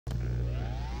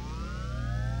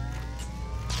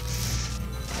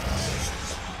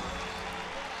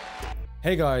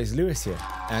Hey guys, Lewis here,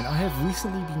 and I have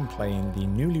recently been playing the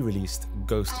newly released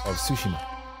Ghost of Tsushima.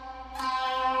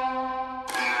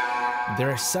 There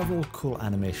are several cool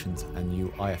animations and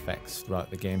UI effects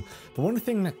throughout the game, but one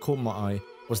thing that caught my eye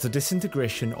was the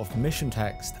disintegration of mission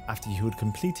text after you had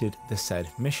completed the said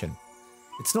mission.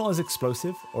 It's not as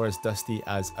explosive or as dusty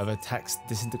as other text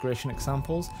disintegration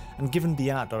examples, and given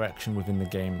the art direction within the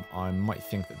game, I might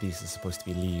think that these are supposed to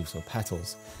be leaves or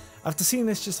petals. After seeing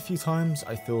this just a few times,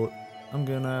 I thought, I'm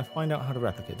gonna find out how to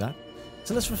replicate that.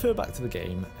 So let's refer back to the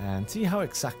game and see how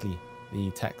exactly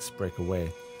the texts break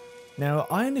away. Now,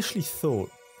 I initially thought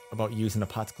about using a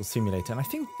particle simulator, and I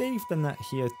think they've done that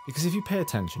here because if you pay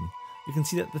attention, you can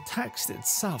see that the text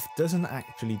itself doesn't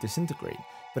actually disintegrate,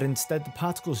 but instead the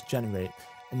particles generate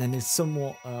and then there's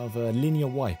somewhat of a linear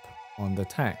wipe on the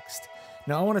text.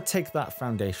 Now I want to take that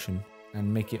foundation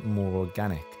and make it more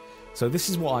organic. So this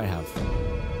is what I have.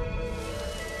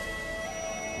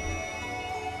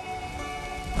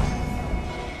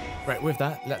 Right, with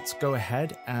that, let's go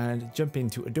ahead and jump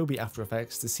into Adobe After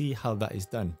Effects to see how that is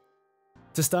done.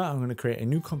 To start, I'm going to create a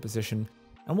new composition,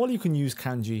 and while you can use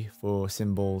kanji for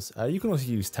symbols, you can also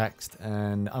use text,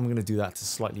 and I'm going to do that to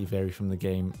slightly vary from the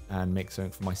game and make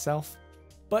something for myself.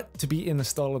 But to be in the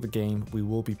style of the game, we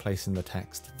will be placing the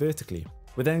text vertically.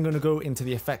 We're then going to go into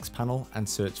the effects panel and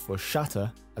search for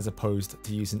shatter as opposed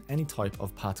to using any type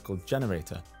of particle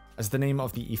generator. As the name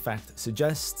of the effect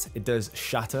suggests, it does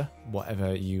shatter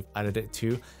whatever you've added it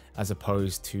to, as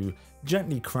opposed to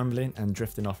gently crumbling and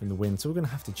drifting off in the wind. So we're going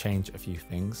to have to change a few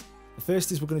things. The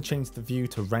first is we're going to change the view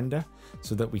to render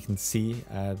so that we can see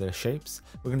the shapes.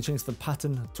 We're going to change the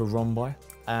pattern to rhombi,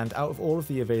 and out of all of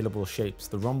the available shapes,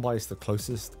 the rhombi is the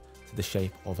closest to the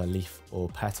shape of a leaf or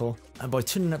petal. And by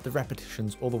tuning up the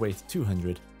repetitions all the way to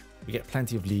 200, we get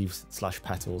plenty of leaves /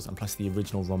 petals, and plus the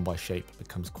original rhombi shape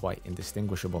becomes quite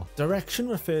indistinguishable. Direction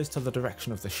refers to the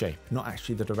direction of the shape, not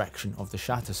actually the direction of the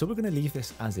shatter, so we're going to leave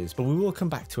this as is, but we will come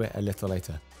back to it a little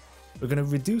later. We're going to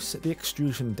reduce the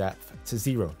extrusion depth to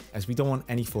 0, as we don't want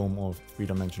any form of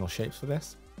three-dimensional shapes for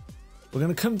this. We're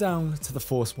going to come down to the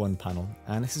Force 1 panel,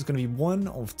 and this is going to be one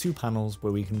of two panels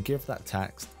where we can give that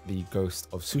text the Ghost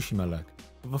of Tsushima look.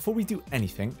 But before we do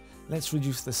anything, let's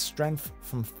reduce the strength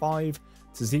from 5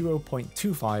 to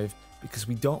 0.25 because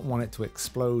we don't want it to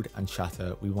explode and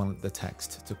shatter, we want the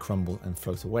text to crumble and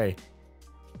float away.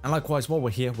 And likewise, while we're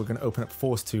here, we're going to open up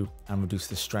Force 2 and reduce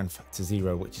the strength to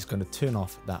 0, which is going to turn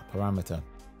off that parameter.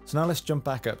 So now let's jump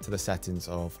back up to the settings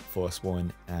of Force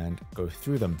 1 and go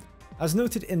through them. As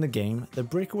noted in the game, the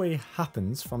breakaway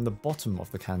happens from the bottom of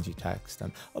the kanji text.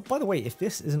 And oh, by the way, if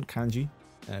this isn't kanji,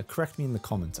 correct me in the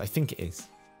comments, I think it is.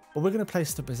 But we're going to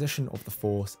place the position of the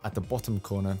force at the bottom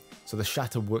corner, so the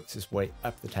shatter works its way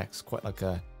up the text, quite like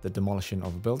the demolition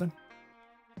of a building.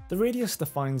 The radius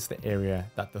defines the area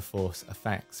that the force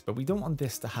affects, but we don't want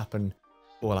this to happen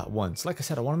all at once. Like I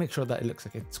said, I want to make sure that it looks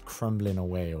like it's crumbling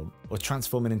away or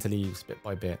transforming into leaves bit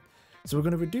by bit. So we're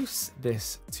going to reduce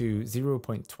this to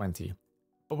 0.20,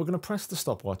 but we're going to press the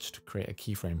stopwatch to create a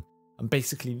keyframe. And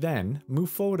basically then move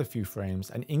forward a few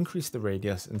frames and increase the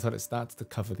radius until it starts to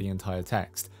cover the entire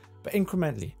text, but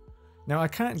incrementally. Now I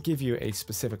can't give you a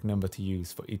specific number to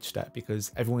use for each step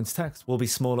because everyone's text will be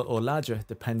smaller or larger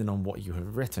depending on what you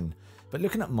have written. But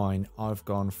looking at mine, I've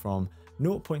gone from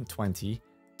 0.20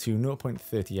 to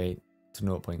 0.38 to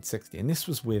 0.60, and this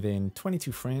was within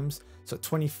 22 frames, so at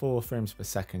 24 frames per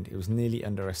second, it was nearly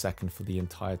under a second for the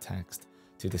entire text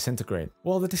to disintegrate.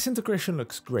 While the disintegration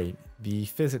looks great, the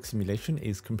physics simulation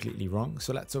is completely wrong,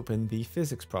 so let's open the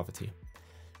physics property.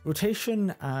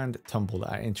 Rotation and tumble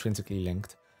are intrinsically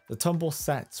linked. The tumble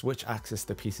sets which axis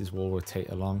the pieces will rotate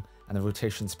along, and the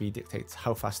rotation speed dictates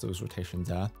how fast those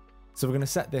rotations are. So we're going to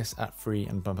set this at 3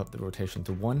 and bump up the rotation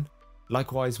to 1.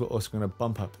 Likewise, we're also going to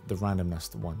bump up the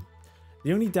randomness to 1.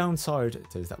 The only downside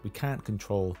is that we can't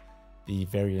control the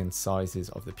varying sizes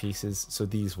of the pieces, so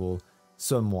these will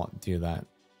somewhat do that.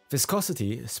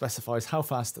 Viscosity specifies how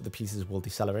fast the pieces will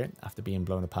decelerate after being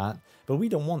blown apart, but we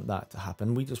don't want that to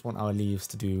happen. We just want our leaves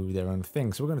to do their own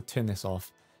thing, so we're going to turn this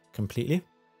off completely.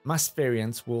 Mass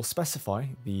variance will specify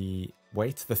the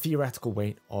weight, the theoretical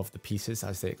weight of the pieces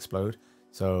as they explode.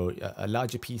 So a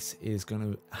larger piece is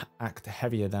going to act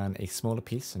heavier than a smaller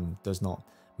piece and does not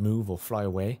move or fly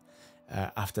away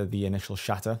after the initial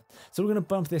shatter. So we're going to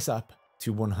bump this up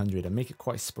to 100 and make it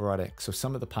quite sporadic, so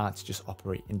some of the parts just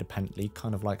operate independently,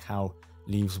 kind of like how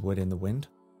leaves would in the wind.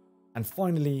 And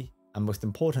finally, and most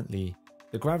importantly,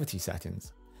 the gravity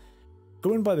settings.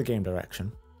 Going by the game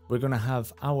direction, we're going to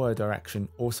have our direction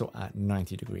also at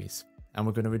 90 degrees, and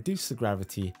we're going to reduce the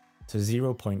gravity to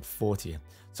 0.40,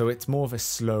 so it's more of a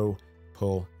slow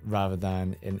pull rather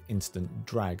than an instant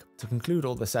drag. To conclude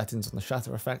all the settings on the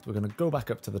shatter effect, we're going to go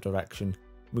back up to the direction,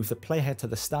 move the playhead to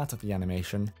the start of the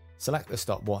animation, select the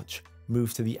stopwatch,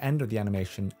 move to the end of the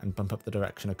animation and bump up the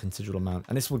direction a considerable amount,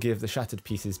 and this will give the shattered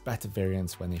pieces better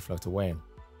variance when they float away.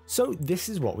 So this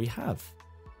is what we have.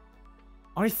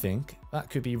 I think that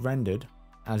could be rendered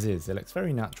as is. It looks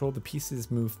very natural, the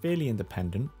pieces move fairly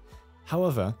independent.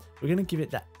 However, we're going to give it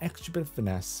that extra bit of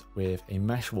finesse with a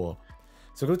mesh warp.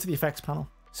 So go to the effects panel,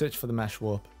 search for the mesh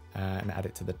warp and add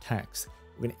it to the text.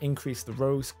 We're going to increase the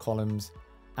rows, columns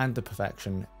and the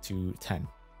perfection to 10.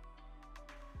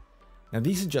 Now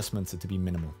these adjustments are to be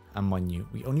minimal and minute.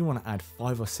 We only want to add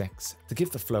 5 or 6 to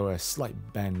give the flow a slight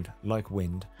bend like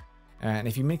wind. And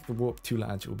if you make the warp too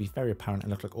large, it will be very apparent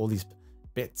and look like all these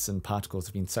bits and particles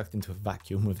have been sucked into a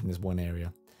vacuum within this one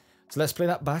area. So let's play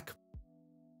that back.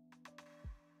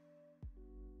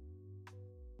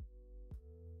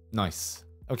 Nice.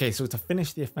 Okay, so to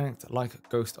finish the effect, like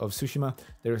Ghost of Tsushima,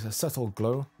 there is a subtle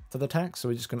glow to the text. So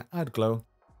we're just going to add glow,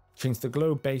 change the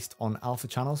glow based on alpha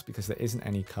channels because there isn't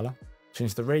any color.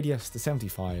 Change the radius to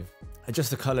 75,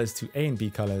 adjust the colors to A and B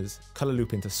colors, color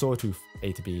loop into sawtooth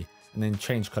A to B, and then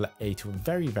change color A to a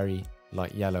very, very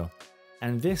light yellow.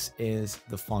 And this is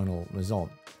the final result.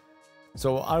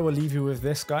 So I will leave you with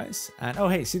this, guys. And oh,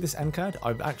 hey, see this end card?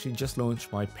 I've actually just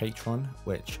launched my Patreon,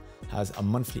 which has a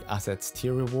monthly assets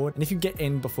tier reward. And if you get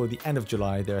in before the end of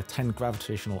July, there are 10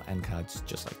 gravitational end cards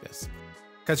just like this.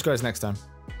 Catch you guys next time.